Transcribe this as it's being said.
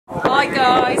Hi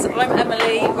guys, I'm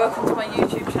Emily. Welcome to my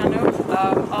YouTube channel.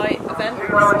 I event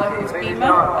with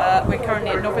Beamer. We're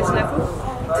currently at novice level.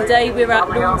 Today we're at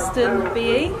Launceston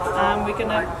BE and we're going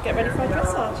to get ready for our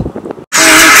dressage.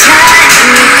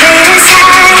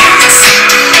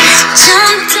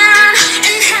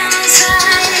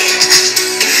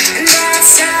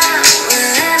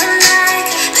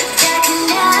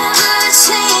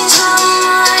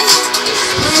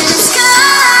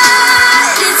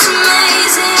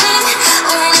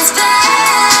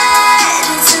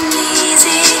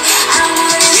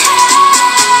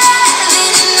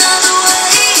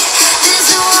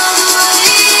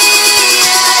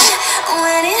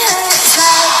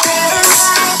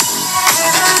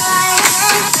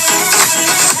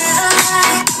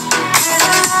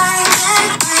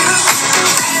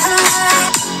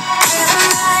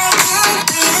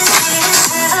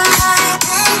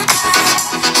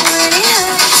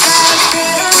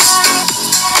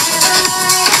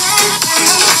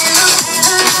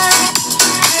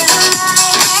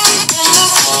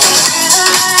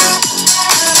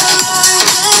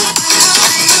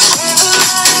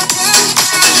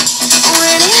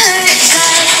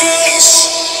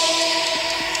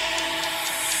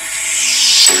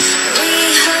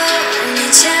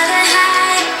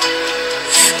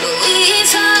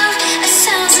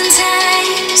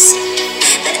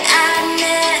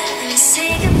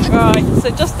 Right, so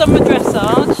just done my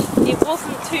dressage. It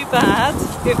wasn't too bad.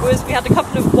 We had a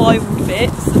couple of wild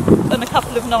bits and a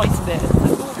couple of nice bits.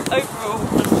 Overall,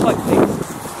 I'm quite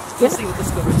pleased. We'll see what the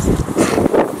score is.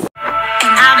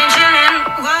 And I've been chilling,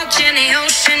 watching the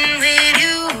ocean with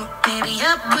you. Maybe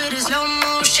up with a slow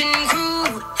motion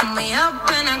crew. And we up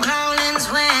in our growlings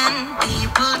when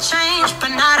people change,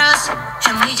 but not us.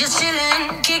 And we just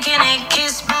chilling, kicking it,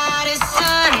 kissed by the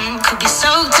sun. Could be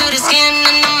soaked to the skin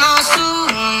in the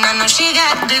monsoon. I know she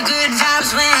got the good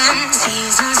vibes when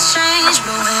seasons change,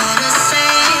 but we're the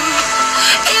same.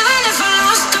 Even if I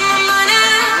lost all my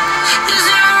money, the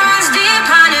zero runs deep,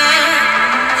 honey.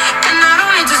 And I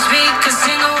don't need to speak a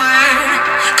single word,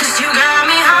 'cause you got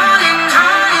me holding,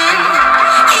 holding.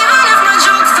 Even if my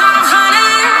jokes don't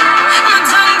funny, my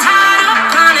tongue tied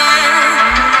up on it.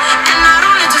 And I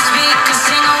don't need to speak a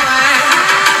single word,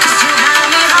 'cause you got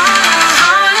me holding,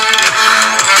 holding.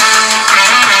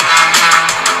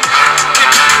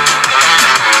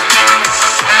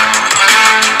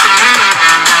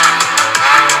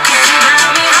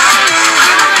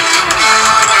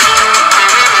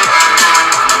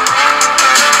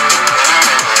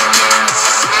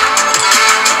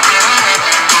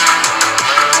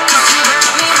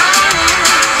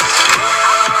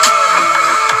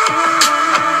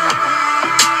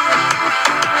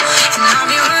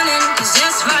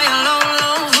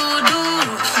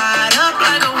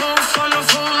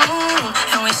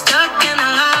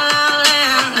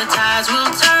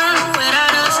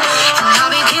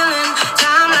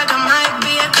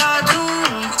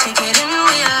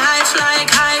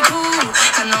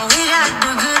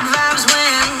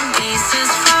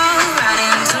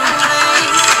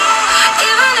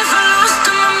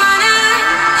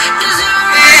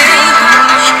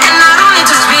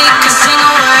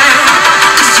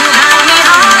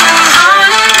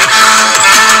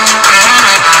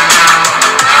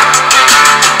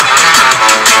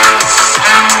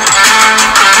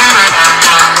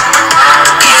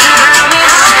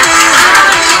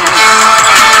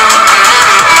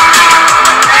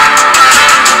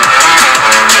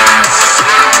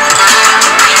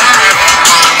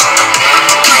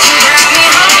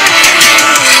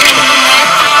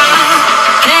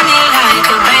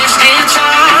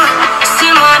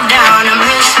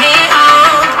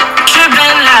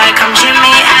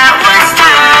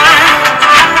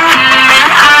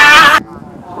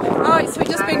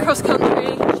 Cross country,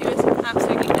 she was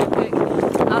absolutely epic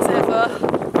as ever,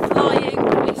 flying,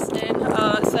 listening,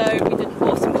 so we did an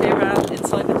awesome clear round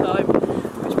inside the time,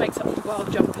 which makes up for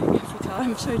wild jumping every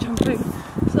time, show jumping.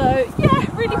 So yeah,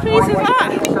 really pleased with that.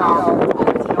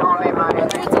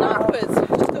 Onwards and upwards,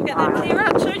 just got to get that clear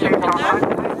out, show jumping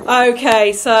now.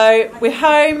 Okay, so we're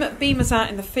home, Beamer's out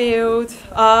in the field,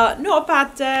 not a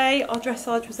bad day, our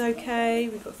dressage was okay,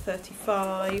 we got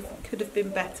 35, could have been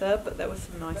better, but there were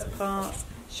some nice parts.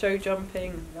 Show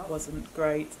jumping wasn't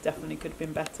great, definitely could have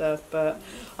been better, but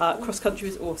cross country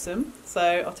was awesome, so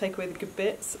I'll take away the good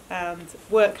bits and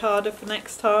work harder for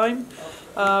next time.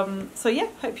 So yeah,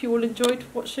 hope you all enjoyed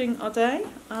watching our day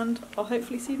and I'll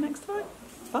hopefully see you next time.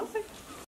 Bye!